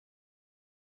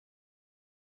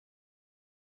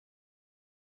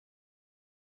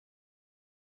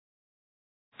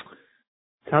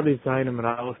Tadi Zayin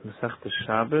Amar Aleph Masechta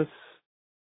Shabbos.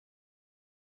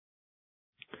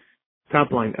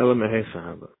 Top line Ela Mehecha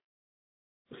Haba.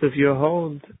 So if you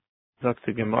hold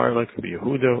Dr. Gemara like Rabbi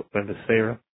Yehuda and the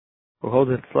Seirah, who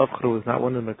holds that Slavchru was not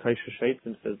one of the Mekaisha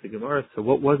Shaitim, says the Gemara. So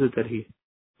what was it that he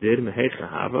did? Mehecha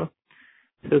Haba.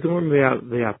 Says the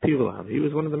Apila Haba. He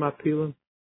was one of the Mapilim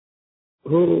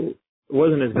who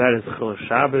wasn't as bad as Chil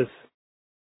Shabbos.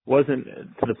 Wasn't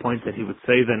to the point that he would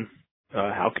say then,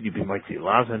 how could you be mighty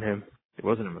laws on him? He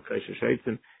wasn't a Mekaisha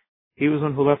Shaitim. He was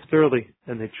one who left early,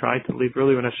 and they tried to leave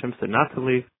early when Hashem said not to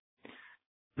leave,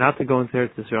 not to go into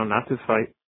Eretz Yisrael, not to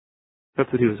fight. That's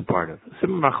what he was a part of.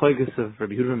 Similar machlokes of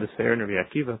Rabbi Yehuda and Seir and Rabbi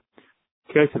Akiva.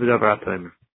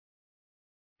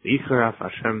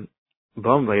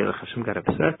 Hashem got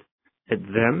upset at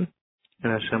them,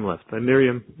 and Hashem left. By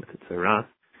Miriam, with its Aras.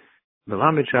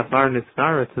 Melamed Shafar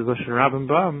Nitzara, it says Lashon Rabban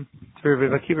Bam.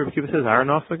 Rabbi Akiva says Aaron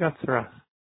also got Saras.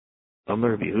 You're going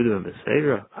to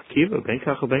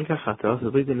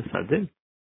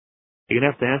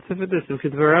have to answer for this.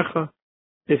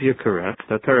 If you're correct,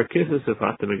 the Torah kisses of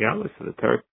the Megalis, so the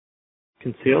Torah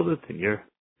concealed it, and you're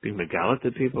being Megalit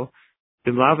to people.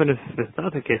 If it's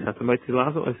not the case,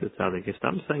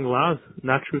 I'm saying laws,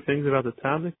 not true things about the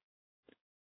Tzaddik.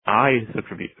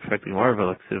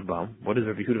 What does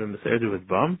Rabbi Yehuda and Seir do with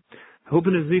Bam?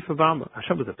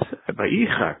 Hashem was upset by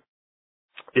Ichar.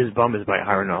 His Bam is by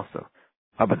Aaron also.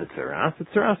 How about the Tzeras? The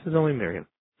Tzeras is only Miriam.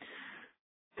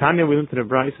 Tanya, we went to the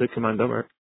Bryce, the command over.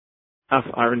 Af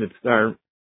Aaron, it's there.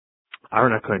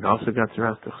 Aaron HaKohen also got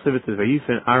Tzeras. The Chsivit is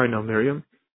Vayifin, Aaron no Miriam.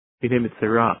 He named it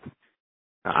Tzerat.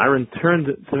 Aaron turned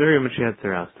to Miriam and she had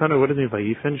Tzeras. Tanya, what does it mean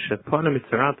Vayifin? Shepana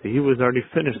Mitzerati. He was already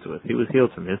finished with. He was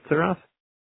healed from his Tzeras.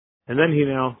 And then he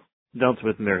now dealt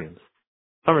with Miriam's.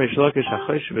 If a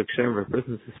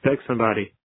person suspects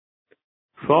somebody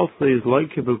falsely is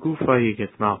like Begufa, he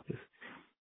gets malchus.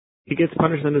 He gets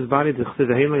punished in his body. The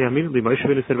immediately Moshe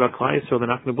Rabbeinu said about Klai Yisrael, they're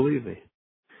not going to believe me.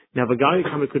 Now the guy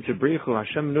come to Jabrichu,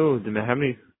 Hashem knew the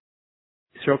Mehemni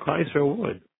Yisrael Klai Yisrael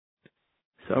would.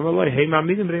 So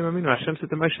Hashem said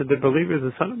to Moshe, the believers,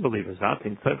 the son of believers,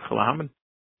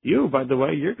 you, by the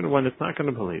way, you're the one that's not going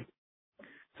to believe.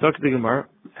 So the Gemara,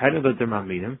 how did they're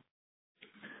Maminim?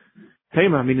 Hey,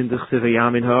 Maminim d'chsev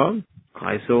yamin ha.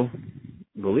 Klai Yisrael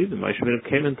believed them. Moshe Rabbeinu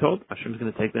came and told Hashem's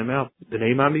going to take them out. The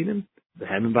name Maminim. The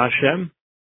Hemen B'Hashem,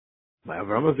 by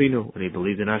Avraham Avinu, when he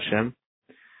believed in Hashem,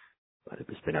 but it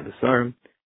was been Abasarim.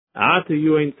 After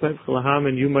you ain't Tzayv Chalaham,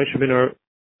 and you, Moshe Rabbeinu, are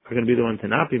going to be the one to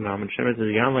not be Mam, and Shemet says,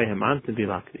 Yanlei Haman to be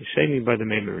Lakdi, Sheni by the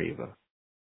Mei Meriva.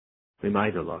 We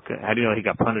might have looked. How do you know he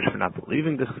got punished for not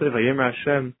believing the Chsiv, Vayimra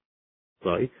Hashem?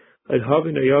 Loi.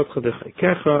 Adhavin Ayotcha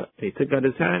B'Chaikecha, he took out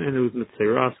his hand, and it was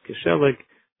Mitzeras Keshelik,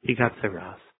 he got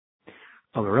Tzeras.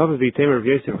 Hashem's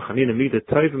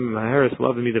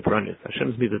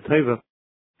mida taiva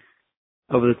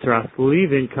of the tzeras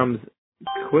leaving comes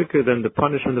quicker than the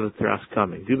punishment of the tzeras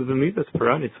coming. He was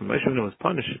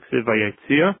punished.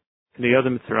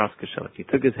 He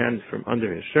took his hand from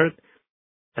under his shirt,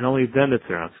 and only then the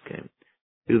tzeras came.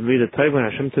 He was mida taiva when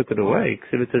Hashem took it away.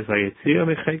 It says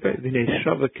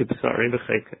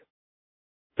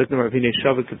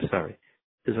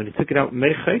because when he took it out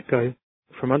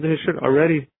from under his shirt,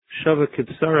 already Shava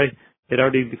Kibsare, it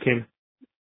already became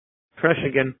fresh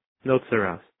again, no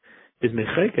tzeras. Is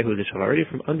Mecheke, who is already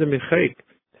from under Mecheke,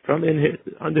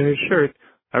 under his shirt,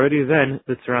 already then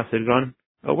the tzeras had gone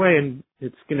away and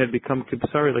its skin had become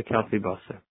Kibsare like Kalfi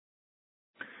Basar.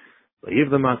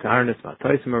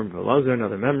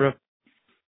 Another member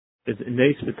is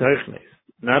Nes B'Teichnes.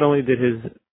 Not only did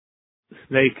his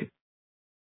snake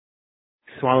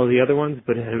swallow the other ones,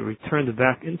 but it had returned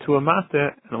back into a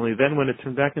mata, and only then when it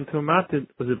turned back into a mata,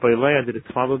 was it by Leah, did it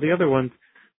swallow the other ones?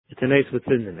 It's an ace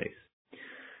within the ace.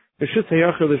 Rishus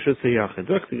HaYachid, Rishus HaYachid.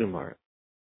 Look the Gemara.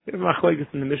 We have machlokes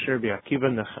in the Mishnah, Rabbi Akiva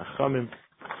and the Chachamim.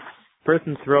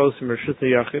 Person throws from Rishus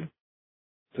HaYachid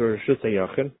to Rishus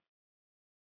HaYachid,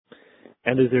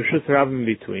 and is there Rishus HaRabim in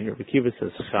between? Rabbi Akiva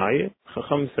says Chaye,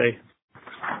 Chacham say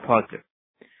Pater.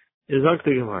 Is like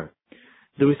the Gemara.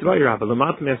 The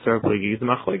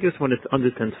machlokes when it's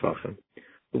under 10 tefachim.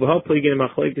 The whole pligi in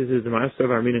machlokes is the master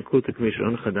of Armin and Kluta Commission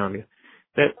on Chadamia.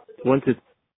 That once it's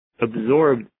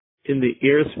absorbed in the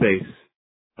airspace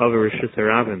of a Rishus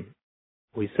HaRabim,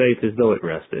 we say it as though it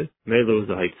rested. Melo is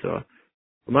the Haitzah.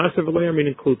 The master of Armin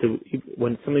and Kluta,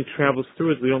 when something travels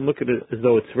through it, we don't look at it as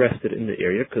though it's rested in the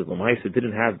area because Lamaisa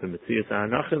didn't have the Metzias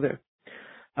Ha'anacha there.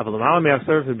 Avalamala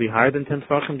Me'asar would be higher than 10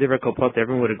 tefachim. Divrei Kol Pater,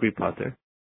 everyone would agree Pater.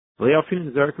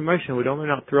 We'd only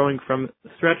not throwing from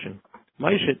stretching.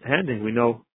 Moshe handing, we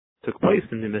know, took place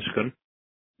in the Mishkan.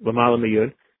 Lamala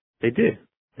Miyud. They did.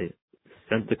 They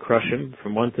sent to crush him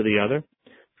from one to the other,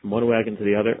 from one wagon to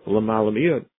the other, l'malam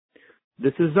yud.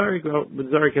 This is Zarik, but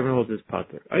Zarik everyone holds his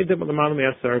pater. I did l'malam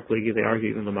yasar pligi, they argue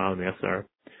even l'malam yasar.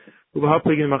 Uva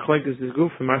pligi machlekes is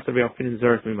goof from Master Be'alfin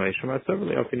Zarik Mimaisha, Master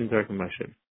Be'alfin Zarik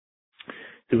Mimaisha.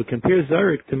 Do we compare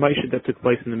Zarik to Maisha that took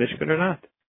place in the Mishkan or not?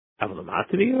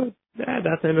 Avlamatini,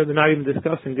 that's the end of the not even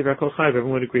discussing Divra Kol Chayv.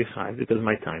 Everyone would agree Chayv because of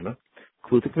my timer.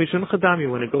 Klutik Mishon Chadami,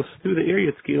 when it goes through the area,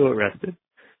 it's kilo arrested.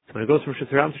 So when it goes from Rishus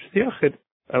Harabim to Rishus Yachid,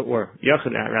 or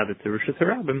Yachid rather to Rishus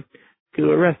Harabim,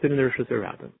 kilo arrested in the Rishus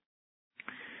Harabim.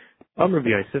 Rav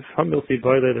Yosef, Hamil Si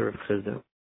Boile the Rav Chizda.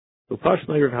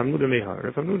 Upashnoi Rav Hamnuda Mehar.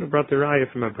 Rav Hamnuda brought the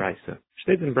raya from a brisa.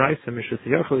 State in brisa, Rishus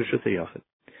Yachid, Rishus Yachid.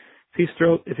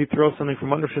 If he throws something from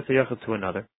one Rishus Yachid to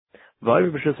another, V'ayir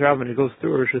Rishus Harabim, it goes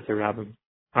through Rishus Harabim,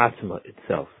 Atzma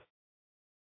itself.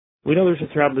 We know the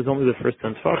Rishus Harabim is only the first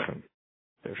 10 Tfachim.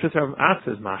 The Rishus Harabim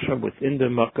Atzma is Masha within the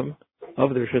Makam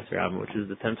of the Rishus Harabim, which is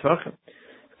the 10 Tfachim.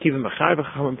 Kivim Achai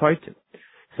V'chacham Paitim.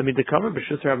 So midikama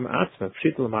Rishus Harabim Atzma,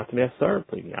 Pshita L'matam Yasar,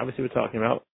 obviously we're talking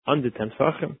about under 10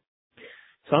 Tfachim.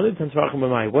 So under 10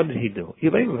 Tfachim, what did he do? He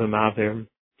laid with him out there.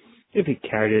 If he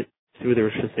carried it through the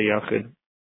Rishus Yachid,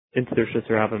 into the Rishus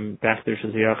Harabim, back to the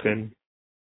Rishus Yachid,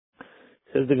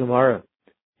 says the Gemara,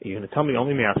 you're going to tell me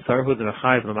only me'asarhu the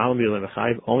mechayiv, l'malam yud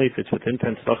mechayiv, only if it's within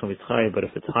 10 tefachim it's chayiv, but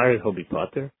if it's higher, he'll be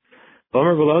pater. But we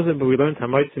learned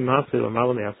hamayitzim masli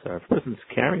l'malam me'asar. If a person's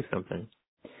carrying something,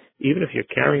 even if you're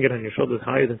carrying it on your shoulders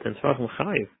higher than 10 tefachim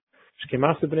chayiv,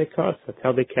 shkemasa b'nei kas, that's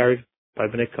how they carried by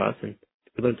b'nei kas, and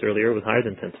we learned earlier it was higher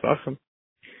than 10 tefachim.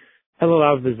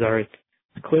 Elalav v'zarik.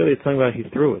 Clearly it's talking about he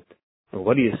threw it. Well,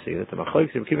 what do you see? That the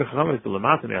machlekes of kibbutz chacham is the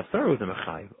lamata me'asar with the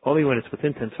mechayiv. Only when it's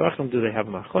within 10 tefachim do they have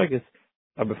a machlekes.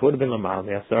 Or before the bin lamal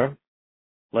me'asar,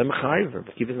 le mechayiv or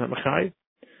kibbutz not mechayiv.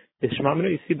 Is shmamina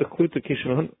you see the klut to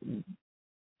kishon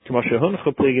k'mashahun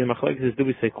choplegi the machlekes is do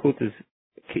we say klut is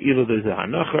keilu there's a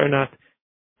hanach or not?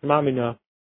 Shmamina.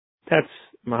 That's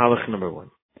mahalach number 1.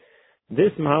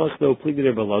 This mahalach though pligi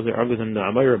der belazar argues on the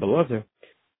amayir belazar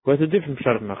who has a different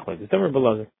shot of machlekes. It's never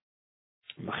belazar.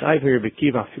 Mechayiv here, Rabbi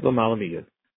Kiva, Afilo Malamiyud.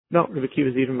 No, Rabbi Kiva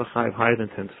is even Mechayiv higher than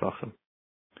 10 Tfachim.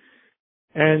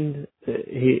 And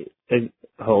he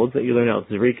holds that you learn out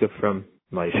Zerika from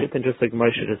Maishit, and just like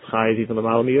Maishit is Chayiv even the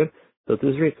Malamiyud, so it's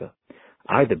Zerika.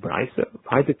 I the Brisa,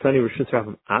 I the Tani Rishus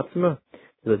Harabim Atzma,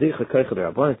 the Dicha Keicha the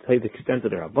Rabbanan, to the extent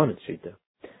of the Rabbanan Shita.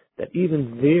 That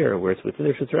even there, where it's within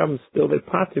the Rishus Harabim, still they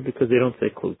pater because they don't say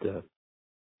Kluta.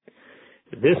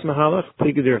 This mahalach,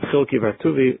 Pligidir Chilki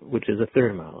Vartuvi, which is a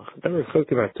third mahalach. Then Rav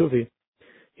Chilki Vartuvi,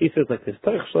 he says like this,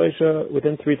 Taich Shleisha,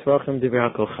 within 3 Tvachim, Divrei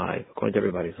HaKol Chayiv, according to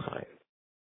everybody's Chayiv.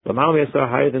 But Malam Yasar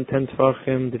higher than 10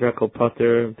 Tvachim, Divrei HaKol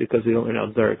Pater, because we don't learn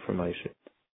out Zarek from Maishit.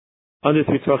 Under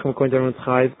 3 Tvachim, according to everyone's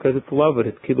Chayiv, because it's loved,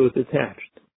 its kilo is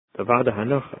attached. Tavada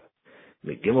Hanocha.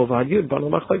 Gimel Vad Yud, Banal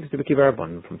Machlekes, Divrei Kivar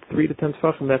from 3 to 10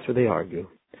 Tvachim, that's where they argue.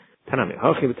 Tanami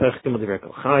Hachi v'Teich Gimel Divrei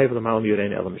Kol Chayiv l'Malam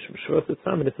Yurein Elam Mishum Shvus. It's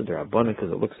some it's a derabbanan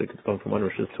because it looks like it's going from one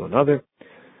rishus to another.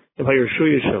 If Hayrshu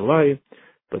Yishalai,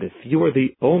 but if you are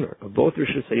the owner of both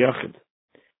rishus hayachid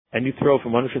and you throw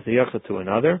from one rishus hayachid to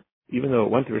another, even though it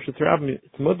went to rishus harabim,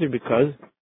 it's mutter because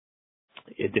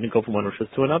it didn't go from one rishus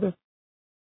to another.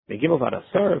 Gimel Vad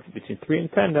Asar between 3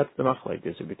 and 10, that's the machlek.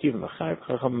 There's a b'kiv mechayiv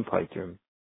chacham and paitrim.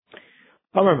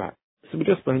 Amar Mar. So we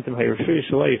just learned from Hayrshu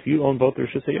Yishalai. If you own both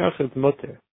rishus hayachid, it's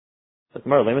mutter. Like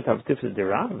Mar Lemet have tips is the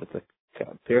Rav, it's like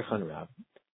Pirchan Rav.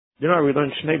 You know, we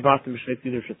learned Shnei Batim Shnei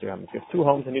Tidur Shitz. You have 2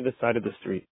 homes on either side of the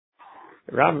street.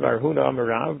 Rav Barhuda Amar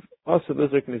Rav, also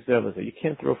Lizuk Nizevazeh. You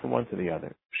can't throw from one to the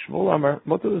other. Shmuel Amar,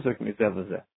 Motu Lizuk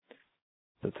Nizevazeh.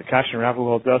 So it's a Kash and Rav who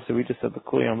holds us, so we just said the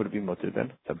Kuliyam would be Motu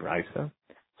then. It's a Braisa.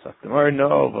 So Gemara,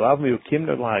 no, V'lavmi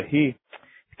Ukimna Lahi.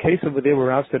 The case over there where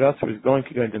Rav said us was going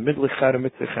to go into Midlichad and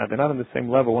Mitzlichad. They're not on the same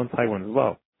level, one's high, one's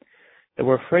low. They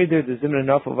were afraid there's isn't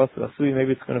enough of us,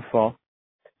 maybe it's going to fall.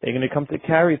 They're going to come to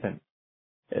carry them.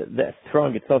 That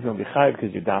throwing itself, you won't be chayiv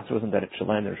because your das wasn't that it should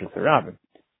land in Rishus Harabim.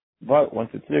 But once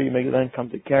it's there, you may then come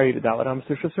to carry the Dalat Amos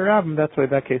Rishus Harabim. That's why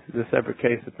that case is a separate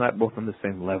case. It's not both on the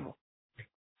same level.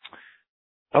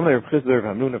 Where's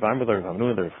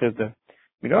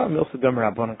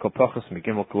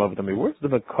the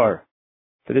makar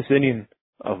for this Indian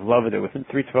of love that within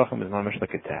 3 Tvachim is mamish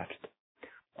like attached?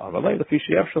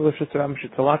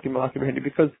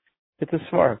 Because it's a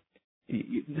svar.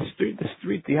 The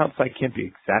street, the outside can't be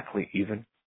exactly even.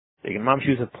 They can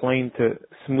use a plane to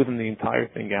smoothen the entire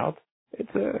thing out.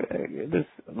 There's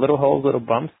little holes, little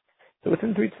bumps. So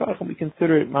within 3 tefachim, we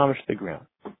consider it mamish the ground.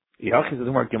 Yachis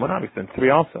doesn't work gimel, then 3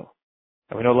 also.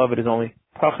 And we know love it is only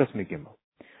pachas migimel.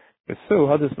 So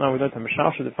how does now we learn to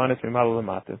mishasha define it from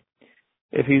lamata?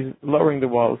 If he's lowering the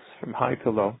walls from high to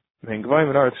low,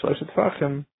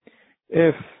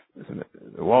 If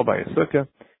the wall by a sukkah,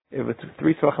 if it's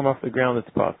 3 tvachim off the ground, it's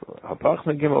possible.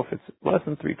 If it's less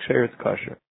than 3 ksher, it's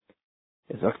kosher.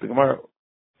 If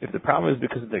the problem is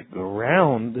because the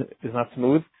ground is not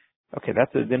smooth, okay,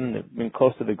 that's a din being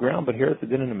close to the ground, but here it's a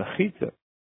din in a mechitza.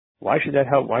 Why should that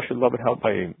help? Why should Laban help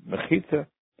by a mechitza,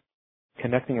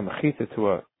 connecting a mechitza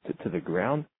to the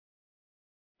ground?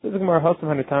 This is Gemara Hasam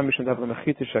Hanatam Mishum Dav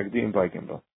Mechitza Shagdim by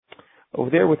Gimba. Over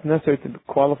there, what's necessary to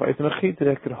qualify is a mechitza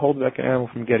that could hold back an animal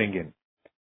from getting in.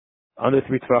 Under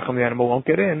 3 tvachim, the animal won't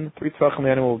get in. 3 tvachim,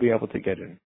 the animal will be able to get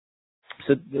in.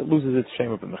 So it loses its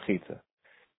shame of a mechitza.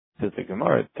 Says the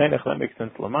Gemara, Tenech, that makes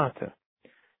sense lamata.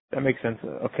 That makes sense.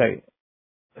 Okay,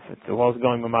 if the wall's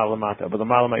going lamata, but the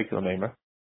malama ikil neimer.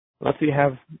 Let's say you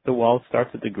have the wall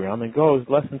starts at the ground and goes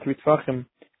less than 3 tvachim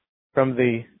from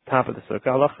the top of the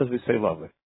sukkah. Allah, as we say, love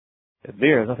it.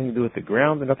 There has nothing to do with the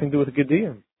ground and nothing to do with the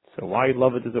gediyim. So why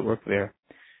love it does it work there?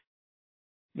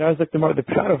 Now it's like the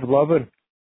pshat of love it.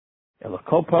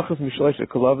 Elakol pachas mishlesh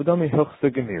ekolavadami hilch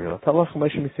segemir. Talach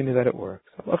Moshe Misina that it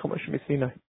works. Talach Moshe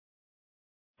Misina.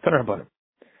 Tanar Banim.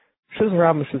 Shuz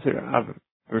Rabim Shuz Rabim.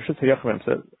 Or Shuz Yachrim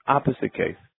says opposite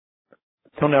case.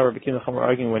 Till now Rabbi Kinnah we're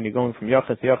arguing when you're going from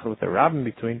Yachid to Yachid with a Rabim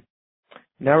between.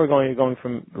 Now you're going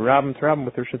from Rabim to Rabim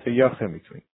with a Shuz Yachim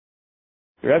between.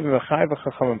 The Rabbi Mechai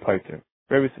v'Chacham and Paiter.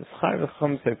 Rabbi says Chai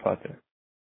v'Chacham say Paiter.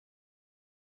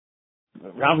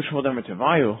 Rabbi Shmuel Damer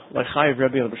Tevayu, like Chayiv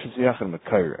Rabbi L'B'Shus Yachid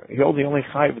Mekayra. He only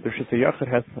Chayiv, but the Shus Yachid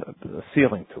has a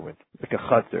ceiling to it, like a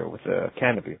chutzner with a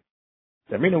canopy.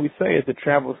 The Amina we say is it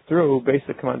travels through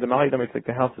basic command. The Malidam, it's like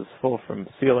the house is full from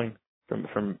ceiling,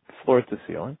 from floor to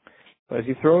ceiling. But as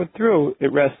you throw it through,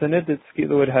 it rests in it. It's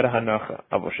Skilu, it had a hanacha.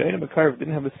 Avoshein Mekayra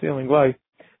didn't have a ceiling like,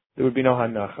 there would be no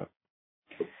hanacha.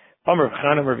 Amar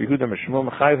Chanan Rabbi Yehuda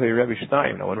Meshmuel Mechayiv Rabbi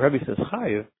Shtayim. Now when Rabbi says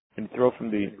Chayiv, and you throw from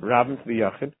the Rabbin to the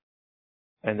Yachid,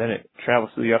 and then it travels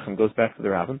to the Yachid and goes back to the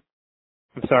Rabbin.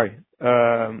 I'm sorry.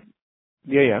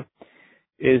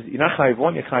 Is Yinachayiv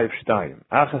 1, Yachayiv Shtayim.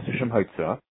 Achas Hashem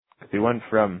Haitzah, because he went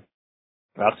from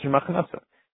Achas Hashem Achnasa.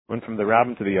 Went from the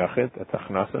Rabbin to the Yachid, that's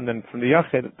Achnasa, and then from the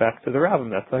Yachid back to the Rabbin,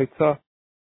 that's Haitzah.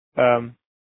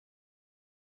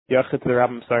 Yachid to the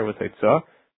Rabbin, was Haitzah.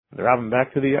 The Rabbin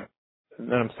back to the Yachid.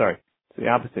 No, I'm sorry. It's the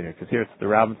opposite here, because here it's the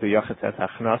Rabbin to the Yachid, that's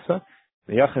Achnasa.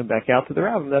 The Yachid back out to the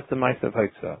Rabbin, that's the Maisa of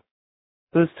Haitzah.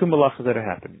 So there's 2 malachas that are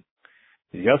happening.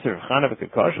 Yosef Chana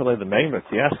v'Kakoshalei the Meimer.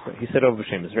 He said over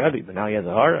Shemus Rebbe, but now he has a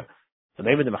hara. The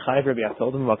Meimer the Machayev Rebbe I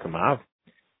told him Makamav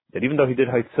that even though he did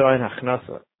Haitzah and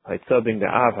Hachnasa, Haitzah being the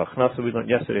Av, Hachnasa we learned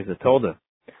yesterday is a Tolda.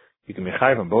 You can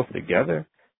Mechayev them both together.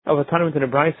 Oh, Vatanim into the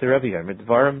Brayse Rebbe here.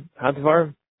 Midvarim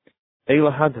Hadvarim,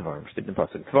 Eila Hadvarim. Steht in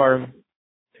Pasuk Dvarim.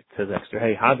 It says extra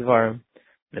Hey Hadvarim.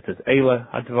 It says Eila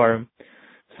Hadvarim.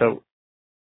 So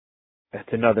that's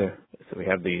another. So we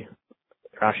have the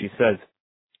Rashi says,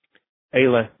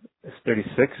 Eila is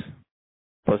 36,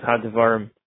 plus Hadvarim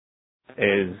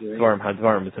is Dvarim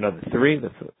Hadvarim is another 3.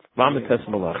 That's Lamites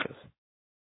Malachas.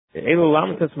 Eila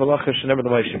Lamites Malachas should never the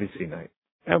way should be seen.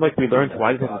 And like we learned,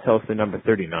 why does it tell us the number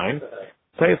 39?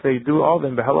 Say if they do all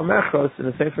them Behala Mechos, in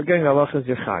the same forgetting Allah is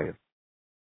Yechayev.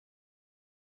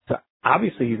 So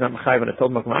obviously he's not Mechayev and a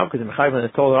told Makmav, because Mechayev and a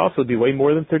told also would be way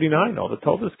more than 39. All the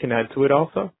Toldas can add to it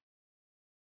also.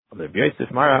 You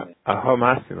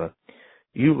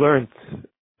learned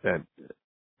that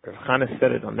Rav Chana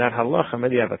said it on that halacha.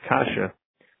 Maybe you have a kasha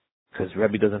because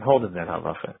Rebbe doesn't hold in that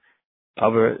halacha.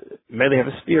 Maybe have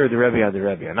a spear. The Rebbe had the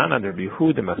Rebbe, and not under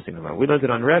Yehuda Masinama. We learned it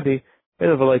on Rebbe.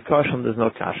 Maybe have a like kasha. There's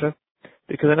no kasha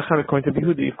because then according to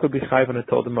Yehuda, you could be chayv and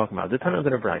told the makmal. The Tana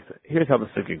under Brayse. Here's how the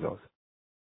sugi goes.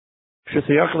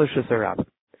 Shesayachal Shesarab.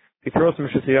 He throws from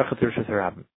Shesayachal to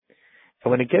Shesarab. And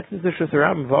when it gets into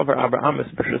Shesarab, Vavar Abba Amas,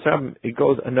 but Shesarab, it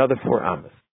goes another 4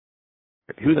 Amas.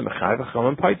 Yehuda Mechayev, Chom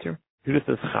and Paiter. Yehuda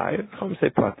says Chayev, Chom say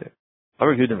Paiter.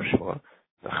 Or Yehuda Meshmuel.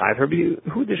 The Chayev Rabbi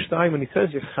Yehuda Shtayim, when he says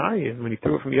Yechayev, when he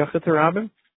threw it from Yachid to Rabbim,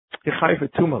 Yechayev for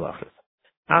 2 malachas.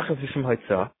 Achas Hashem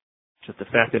Haitzah, just the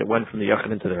fact that it went from the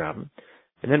Yachid into the Rabbim.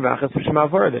 And then Vachas Hashem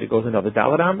Avara, that it goes another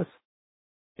Dalet Amas.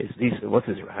 What's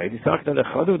his Chayev? He's talking about the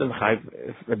Chadu, the Mechayev.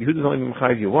 If Rabbi Yehuda is only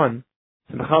Mechayev you won,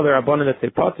 so Mechal the Rabbanan that say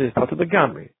Paiter is Paiter the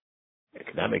Gamri.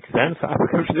 Can that make sense?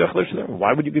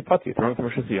 Why would you be pati? Throwing from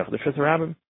Rosh Hashanah to Rosh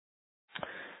Hashanah?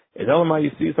 In Elamai,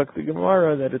 you see, it's like the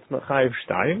Gemara that it's Chayiv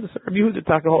Shtayim. So Rabbi Yehuda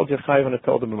Taka holds your Chayiv and it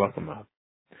told him about the Mav.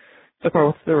 So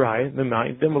what's the Rai? The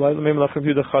 9. Then we'll let Rabbi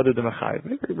Yehuda Chadu the Machayiv.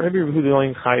 Maybe Rabbi Yehuda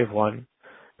only Chayiv 1.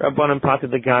 Rabbanan pati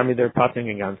the Gami, they're pating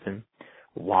against him.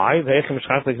 Why? Ve'echem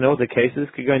Shchach know the cases.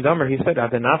 Kigoin Damer, he said,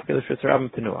 Adenafke Rosh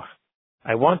Hashanah Tenuach.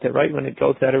 I want it right when it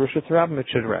goes out of Rosh Hashanah, it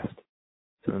should rest.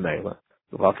 To the Meila.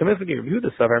 Welcome if you review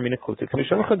the Savar Mina Kutik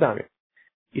Misham Chadami.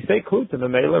 You say Kluta,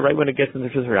 Mamela, right when it gets into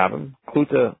Rishus Rabbim,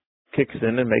 Kluta kicks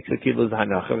in and makes a Kidlu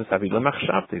Zahanacha, V'Savila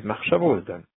Machshavti, Machshava was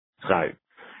done. Chayiv.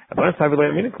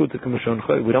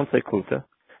 We don't say Kluta.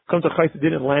 Comes to Chayt,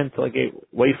 didn't land until I get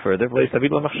way further. It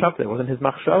wasn't his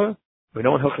Machshava. We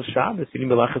know in Hilchas Shabbos, you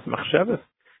need Melachas Machshavas.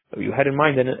 So you had in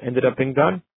mind and it ended up being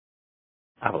done.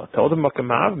 I told him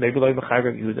Makamav, maybe like Mechayiv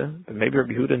Rabbi Yehuda, but maybe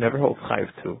Rabbi Yehuda never holds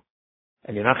Chayiv too.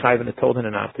 And you're not Chayiv and the Told and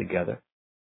Anav together.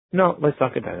 No, let's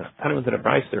talk about it. Tanu was in a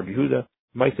Brayser, Rabbi Yehuda,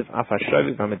 Maisif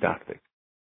Afashavik Vamedaktik.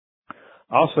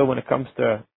 Also, when it comes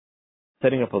to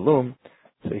setting up a loom,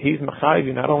 so he's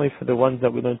Mechayiv not only for the ones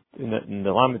that we learned in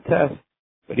the Lamed Test,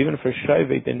 but even for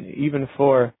Shavit and even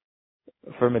for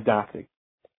Medaktik.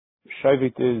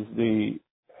 Shavit is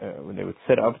when they would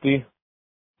set up the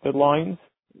lines,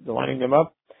 the lining them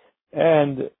up,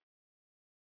 and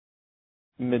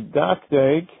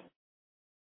Medaktik,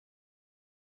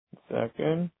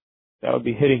 second, that would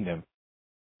be hitting them.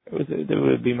 They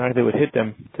would hit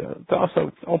them to also,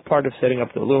 it's all part of setting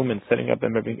up the loom and setting up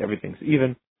them, everything's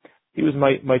even. He was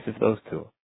mice of those two.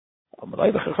 That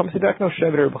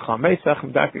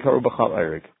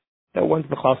one's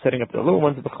Bechal setting up the loom,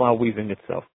 one's Bechal weaving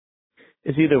itself.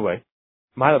 It's either way.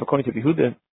 According to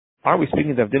Yehuda, are we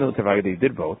speaking of Avdin Tavaya? They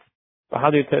did both. But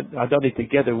how they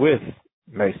together with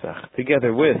Mesach,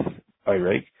 together with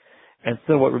Eirik? And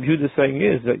so what Rabbi Yehuda is saying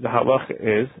is that the halach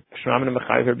is Shraman and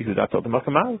Mechayiv Rabbi Yehuda told the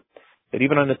Makamav. That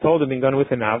even on the Torah being done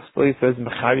with an av, he says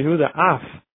Mechayiv Yehuda af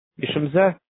Yisham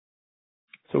Zeh.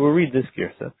 So we'll read this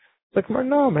girsa. Like no,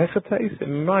 no,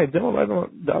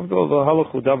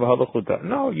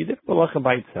 you did halacha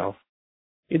by itself.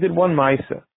 You did one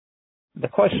ma'isa. The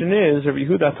question is, Rabbi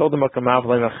Yehuda told the Makamav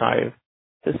Mechayiv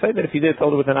to say that if he did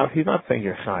told it with an av, he's not saying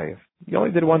you're chayiv. You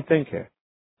only did one thing here.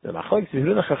 The machlokes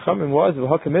Yehuda Chachamim was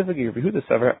v'hakamizagi. Rabbi Yehuda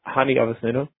saver hani avos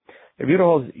ninu. Rabbi Yehuda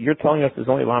holds you're telling us there's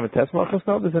only lamed tes malchus.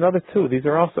 No, there's another two. These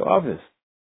are also avos.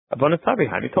 Abundant tabi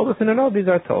hani told us no, these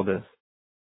are told us.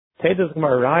 Teidas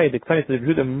Gemara Rai, the Ktanis of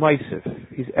Yehuda Maisif.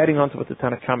 He's adding on to what the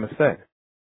Tanakama said.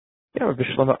 You know,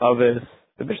 Bishlama avos.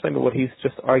 The Bishlama, what he's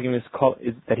just arguing is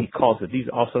that he calls it. These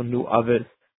also new avos.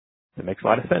 That makes a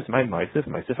lot of sense. My Maisif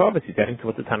avos. He's adding to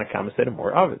what the Tanakama said and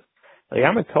more avos.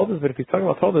 Yama told us, but if he's talking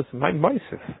about told us, my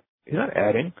Maisif. He's not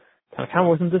adding. Tanakama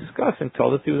wasn't discussing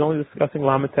told us. He was only discussing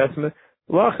Lamed Tesma,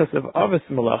 Lachas of Avos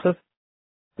Malachas.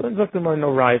 So then there are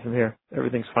no rise in here.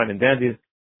 Everything's fine and dandy.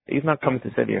 He's not coming to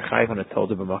say that you're chayiv on a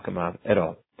told of a makamav at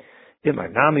all. You're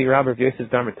only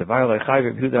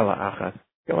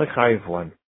chayiv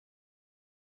one.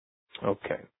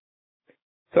 Okay.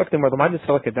 So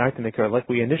like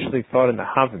we initially thought in the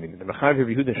Havamim, the Mechayiv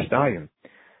Yehuda Shtayim,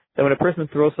 that when a person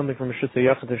throws something from Rishus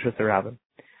Yachid to Rishus Rabbim,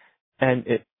 and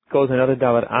it goes another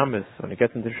Dalat Amis when it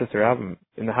gets into Rishus Rabbim,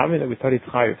 in the Havamim that we thought he's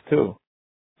chayiv too.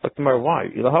 But why?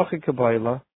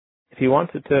 If he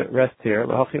wants it to rest here, he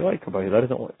doesn't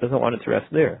want it to rest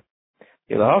there.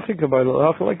 He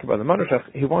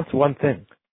wants one thing,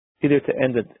 either to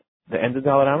end at the end of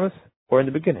Dalat Amis or in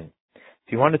the beginning. If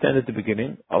he wanted to end at the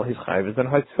beginning, all his chayiv is on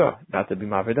Haitzah, not to be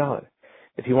Mavidalit.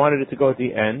 If he wanted it to go at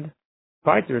the end,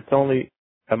 Paiter, it's only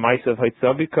a Maisa of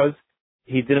Haitzah because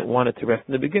he didn't want it to rest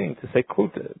in the beginning, to say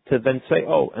Kuta, to then say,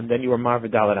 oh, and then you were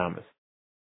Mavidalit Amis.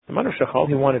 The Manu Shachal,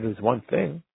 he wanted is one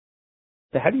thing.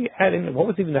 So how do you add in, what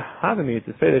was even the Havamim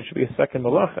to say that it should be a second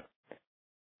Malacha?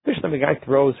 This time the guy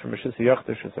throws from Rishus Yachid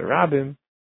to Rishus Rabbim,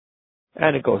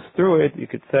 and it goes through it, you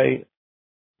could say,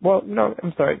 well, no,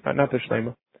 I'm sorry, not the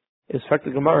Shlema. It's fact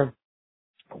the Gemara.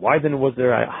 Why then was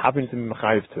there a Havamim to be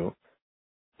Mechayiv too?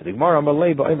 The Gemara,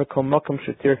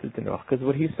 because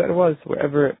what he said was,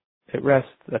 wherever it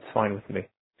rests, that's fine with me.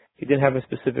 He didn't have a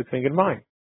specific thing in mind.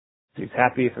 So he's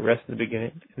happy if it rests in the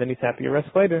beginning, and then he's happy it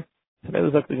rests later. So that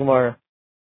was like the Gemara.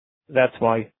 That's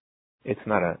why it's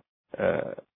not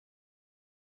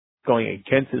going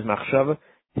against his machshava.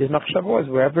 His machshava was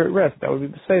wherever it rests, that would be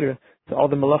beseder. So all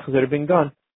the malachas that are being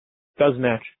done does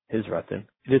match his ratin.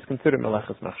 It is considered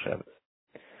malachas machshavas.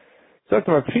 So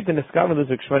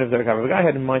the guy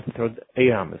had in mind to throw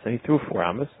 8 amas, and he threw 4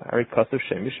 amas. Ari kasav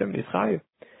shem yishem is chayiv.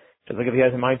 Just like if he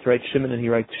has in mind to write shimon and he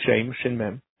writes shem, shin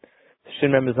mem.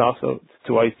 Shin mem is also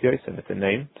 2 ayis and it's a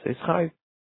name, so it's chayiv.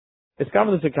 If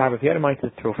he had in mind to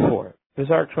throw 4, the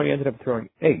Zarek 20 ended up throwing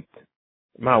 8.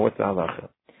 What's the halacha?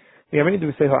 We have any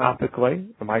to say how apically,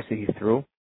 he threw.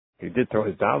 He did throw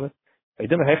his dalit.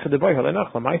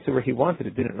 Where he wanted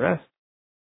it didn't rest.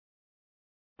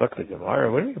 Look the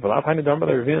Gemara. What do you mean?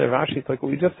 It's like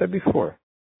what we just said before.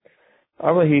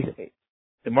 The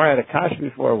Gemara had a kash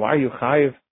before. Why are you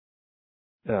chayiv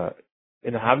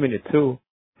in the Havamim too?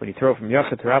 When you throw from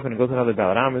Yachid to Rabbin and goes another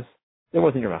Dalat Amis? It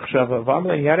wasn't your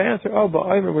machshava. He had to answer, but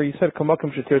where you said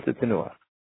kamakam shatir to tenuach.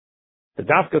 The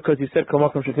dafka, because you said kol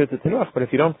makom shetir tenuach, but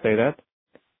if you don't say that,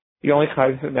 you only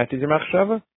chayiv if it matches your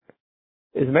machshava.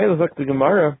 Is Mele like the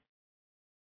Gemara?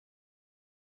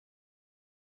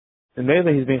 And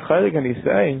Mele, he's being chaylik and he's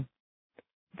saying,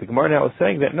 the Gemara now is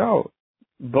saying that no,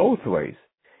 both ways.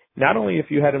 Not only if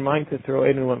you had in mind to throw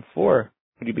 8 and 1 4,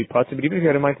 would you be potter, but even if you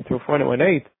had in mind to throw 4 and 1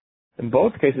 8, in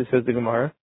both cases, says the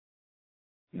Gemara,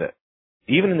 that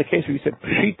even in the case where you said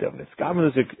pshita, the skam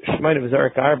is a shemayin of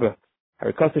zarek arba,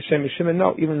 harikas Hashem yishim,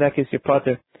 no, even in that case you're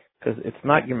potter, because it's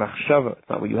not your machshava, it's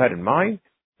not what you had in mind.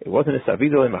 It wasn't a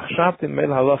savidol machshavtim. Mele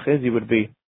halach is you would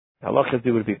be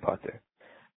potter.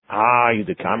 You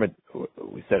did comment.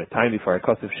 We said a time before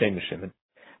harikas of Shem Shimon.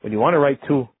 When you want to write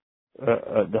the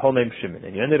whole name Shimon,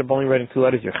 and you ended up only writing 2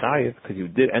 letters, you're chayiv, because you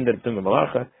did end up doing a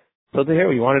malacha. So to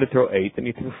here, you wanted to throw 8, and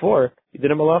you threw 4, you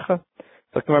did a malacha.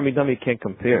 So you can't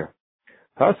compare.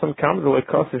 If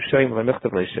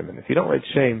you don't write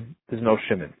Shem, there's no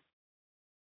Shimon.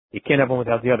 You can't have one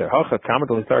without the other.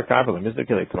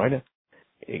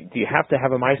 Do you have to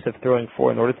have a mice of throwing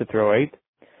 4 in order to throw 8?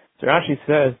 So Rashi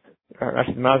says,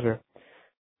 Rashi's Mazer,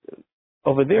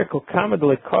 over there,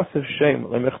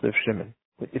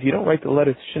 if you don't write the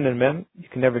letters Shin and Mem, you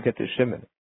can never get to Shimon.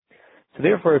 So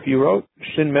therefore, if you wrote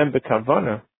Shin Mem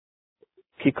Bekavana,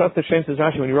 Kikosav Shem says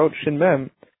Rashi, when you wrote Shin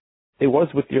Mem, it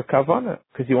was with your Kavana,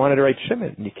 because you wanted to write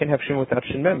Shimon. And you can't have Shimon without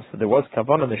Shin Mem. So there was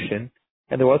Kavana on the Shin,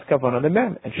 and there was Kavana on the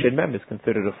Mem. And Shin Mem is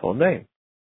considered a full name,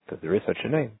 because there is such a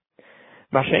name.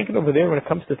 Mashenkin over there, when it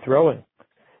comes to throwing,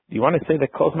 do you want to say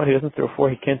that Kolzman, he doesn't throw 4,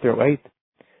 he can't throw 8?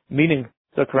 Meaning,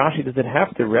 so Rashi, does it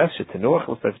have to rest? If you're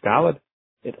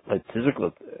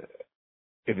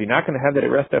not going to have that it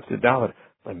rest after Dalit,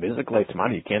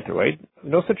 you can't throw 8?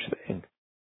 No such thing.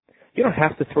 You don't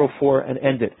have to throw 4 and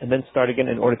end it, and then start again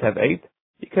in order to have 8.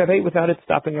 You can have 8 without it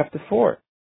stopping after 4.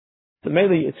 So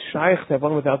mainly it's shaykh to have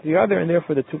one without the other, and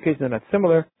therefore the 2 cases are not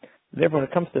similar. Therefore, when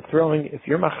it comes to throwing, if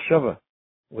your machshava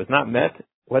was not met,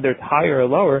 whether it's higher or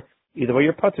lower, either way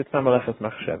you're potter, it's not malachas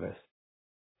machshavas.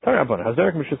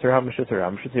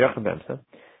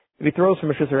 If he throws from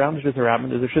a shus harabim,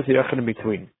 there's a shus yachid in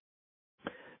between.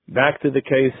 Back to the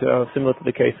case, similar to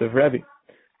the case of Rebbe.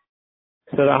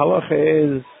 So the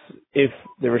halacha is, if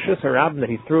the reshus harabim that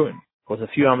he threw in was a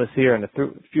few amas here and a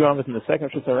few amas in the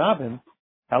second shus harabim,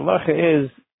 halacha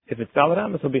is, if it's daled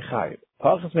amas, he'll be chayiv.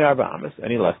 Palchas me'arba amas,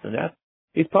 any less than that,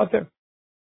 he's potter.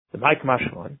 The Mai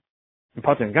Kamashwan, and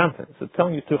Potter and Gantan. So it's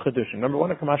telling you 2 chedushim. Number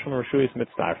 1, a Kamashwan Rishuyis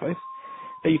mitzdarfais,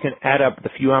 that you can add up the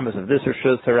few amas of this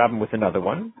Rishus Harabim with another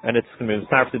one, and it's going to be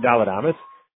mitzdarf to Dalet amas,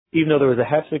 even though there was a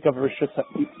hefsek of Rishus,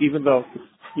 even though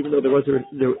there was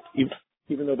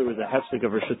a hefsek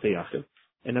of Rishus Yachid.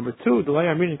 And number 2, the way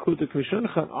I'm reading Kluta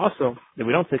Kmishuncha, also, that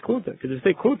we don't say Kluta, because if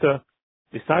you say Kluta,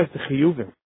 besides the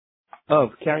chiyuvim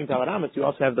of carrying Dalet amas, you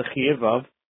also have the chiyuv of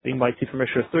being mighty from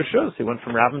Rishus to Rishus. He went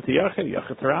from Rabim to Yachid,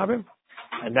 Yachid to Rabim,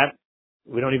 and that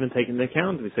we don't even take into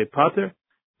account. We say Pater.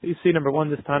 You see, number 1,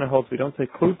 this Tana holds we don't say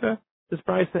Kluta, this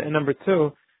Brisa, and number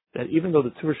 2, that even though the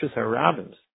 2 Rishus are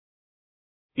Rabims,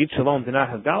 each alone do not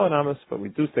have Dalet amas, but we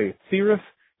do say Tzirif,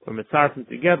 or Mitzarfim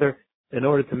together, in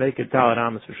order to make it Dalet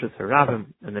amas Rishus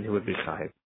Harabim, and then he would be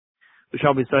Chayiv. We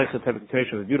shall be Zayich to have a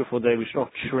continuation of a beautiful day. We shall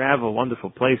travel wonderful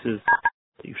places.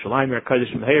 Yerushalayim,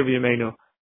 Yerkadish, Meheir V'Yameinu.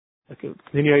 A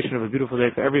continuation of a beautiful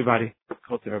day for everybody.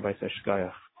 Good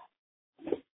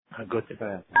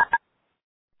day.